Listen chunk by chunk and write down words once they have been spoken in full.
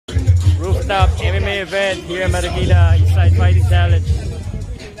Rooftop MMA event here in Marikina, Eastside Fighting Challenge.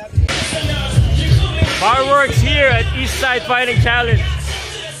 Fireworks here at Eastside Fighting Challenge.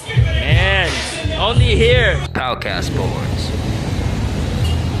 Man, only here. Powcast boards.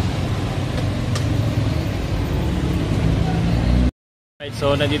 Right,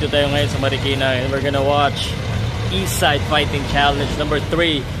 so nandito tayo ngayon sa Marikina and we're gonna watch Eastside Fighting Challenge number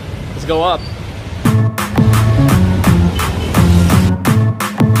 3. Let's go up.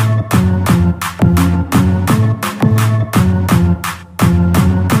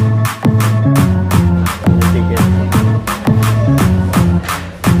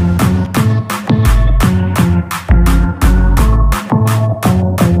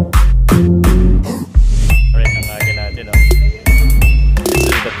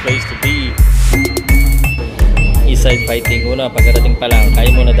 Eastside Fighting. Una, pagkarating pa lang,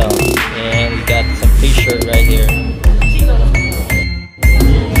 kaya mo na daw. And we got some free shirt right here.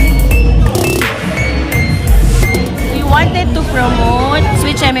 We wanted to promote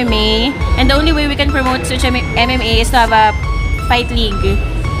Switch MMA, and the only way we can promote Switch MMA is to have a fight league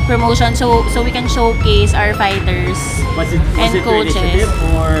promotion, so we can showcase our fighters and coaches. Initiative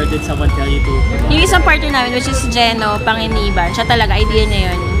or did someone tell you to promote? Yung isang partner namin, which is Geno Panginiban, siya talaga, idea niya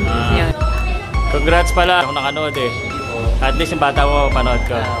yun. Yun. Congrats pala kung nakanood eh. At least yung bata mo, panood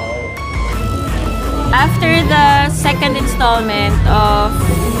ko. After the second installment of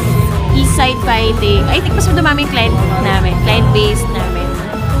Eastside Fighting, I think mas dumami yung client-based namin.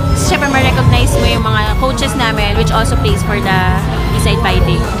 Siyempre, ma-recognize mo yung mga coaches namin, which also plays for the Eastside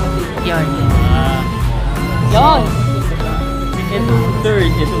Fighting. Yun. Yun! Itong third.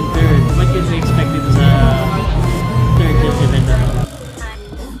 What can you expect dito sa third event na?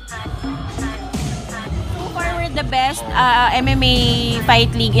 The best MMA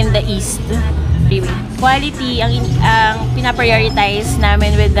fight league in the East. Quality ang pina-prioritize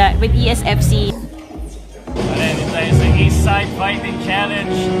namin with ESFC. Alright, ito tayo sa Eastside Fighting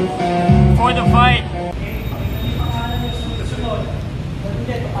Challenge for the fight.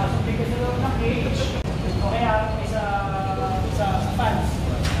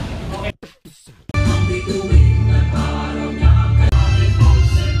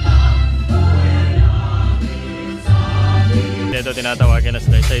 Ito tinatawagan na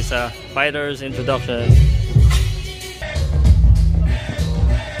sila sa fighters introduction.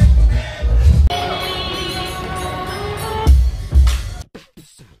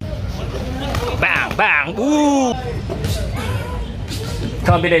 Bang bang. Ooh.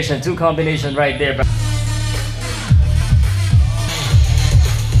 Two combination right there.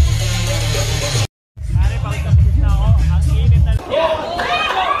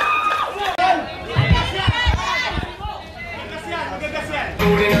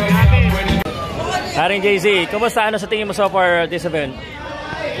 Haring JZ, kumusta? Ano sa tingin mo so far this event?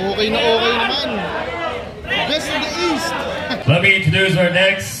 Okay naman. Best in the East. Let me introduce our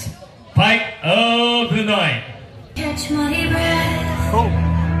next fight of the night. Oh.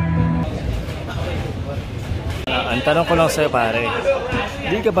 Ang tanong ko lang sa'yo pare,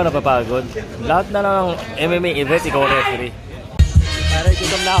 hindi ka ba napapagod? Lahat na lang ng MMA event, ikaw referee. Pare,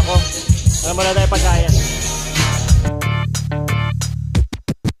 gutom na ako. Ano mo na tayo pagkain?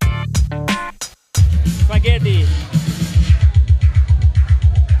 Spaghetti.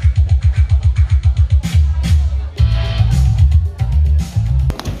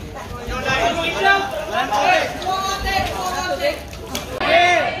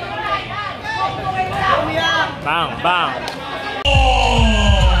 Bang.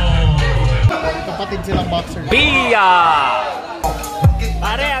 Kapatid silang boxer. Biya!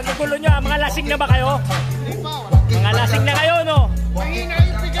 Pare, ang gulo nyo, mga lasing na ba kayo? Mga lasing na kayo, no? Mahina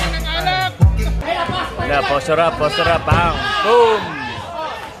yung bigay ng alak! Wala, posture up, bang! Boom!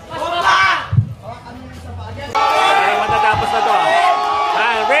 Parang matatapos na to,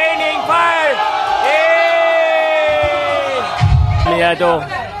 raining fire! Yay! Liado,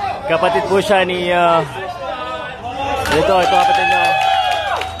 kapatid po siya ni, ito kapatid nyo.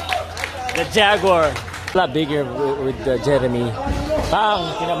 The Jaguar. A lot bigger with Jeremy. Bang!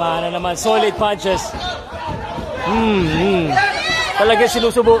 Kinamahan na naman. Solid punches. Talaga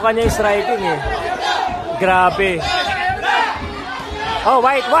sinusubukan niya yung striking eh. Grabe. Oh,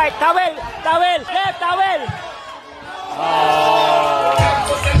 white. Towel! Left, towel! Oh.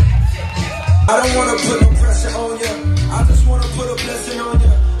 I don't wanna put no pressure on you. I just wanna put a blessing on you.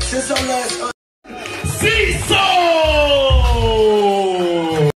 Since our last CISO!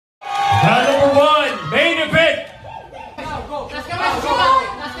 Number 1, main event.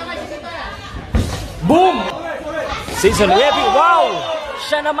 Boom! Season heavy. Wow!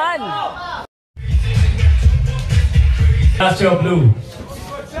 Siya naman. Nacho Blue.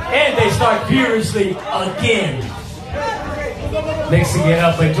 And they start furiously again. Mixing it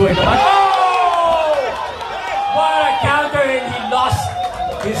up by Joy. Oh! What a counter, and he lost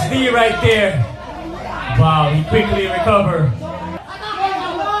his knee right there. Wow, he quickly recovered.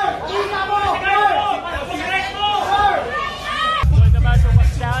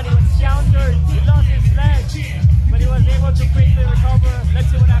 To quickly recover. Let's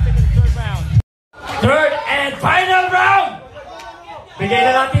see what happened in the third round. Third and final round! Bigay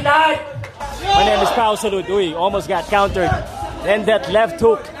na natin lahat. My name is Powcast. Uy, almost got countered. Then that left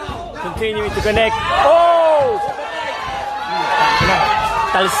hook continuing to connect. Oh!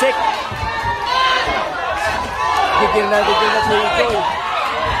 Talsik. Tigil na si Joy.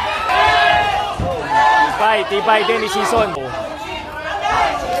 Tibay din ni Season.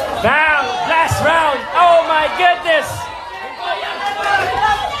 Round, last round. Oh my goodness!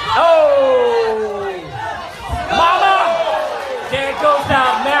 Oh! Mama! There goes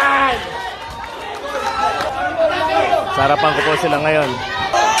that man! Sarapan ko po sila ngayon.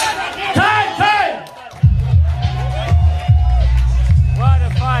 Time! What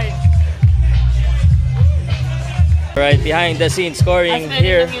a fight! Right, behind the scenes scoring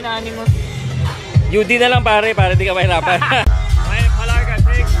here. UD na lang pare, para di ka mahirapan. Palarga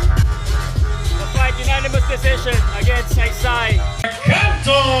takes the fight unanimous decision against Saysay.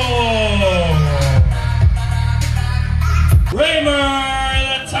 Canto! Raymer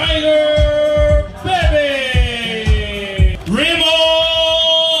the Tiger Baby! Remo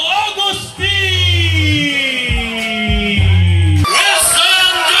Augustine!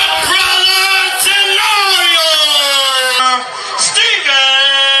 Wilson the Crawler Tenorio!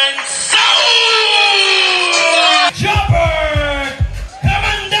 Steven Saul! Chopper!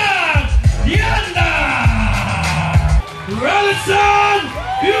 Commandant Yanda! Relison!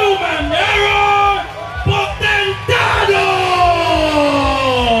 Human error! Potentado!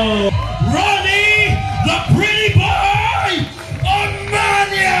 Ronnie, the pretty boy!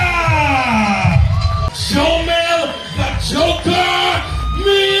 Omania! Showmel, the Joker!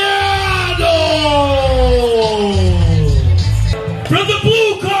 Miado! From the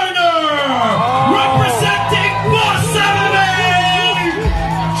blue corner, representing Boss MMA,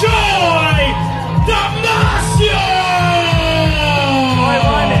 Joy Damasio!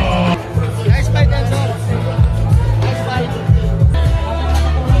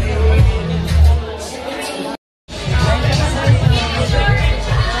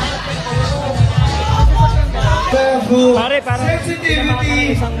 Pare,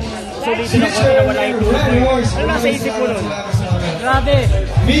 sensitivity, sulitin ako na wala yung tulog. Ano nasa isip ko nun? Grabe.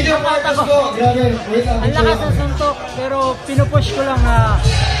 Medium markers ko. Grabe. Ang lakas ng suntok, pero pinupush ko lang na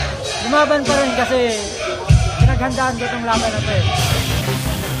lumaban pa rin kasi pinaghandaan ko itong laban na ito eh.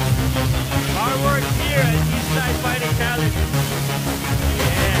 Our work here at Eastside Fighting Talent.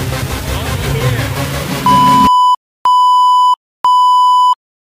 Yeah, only here.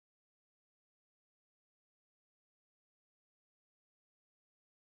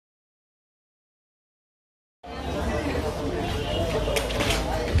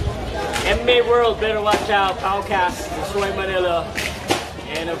 MMA world, better watch out. Powcast, Destroy Manila,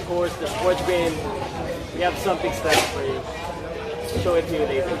 and of course the Sports Bin. We have something special for you. Show it to you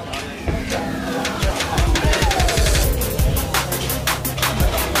later.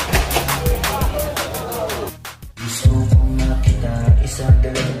 Gusto kong makita isang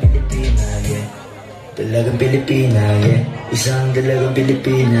dalagang Pilipina, yeah. Dalagang Pilipina, yeah. Isang dalagang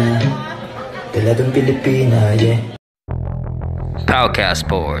Pilipina. Dalagang Pilipina, yeah. Powcast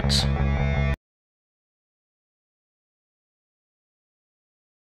Sports.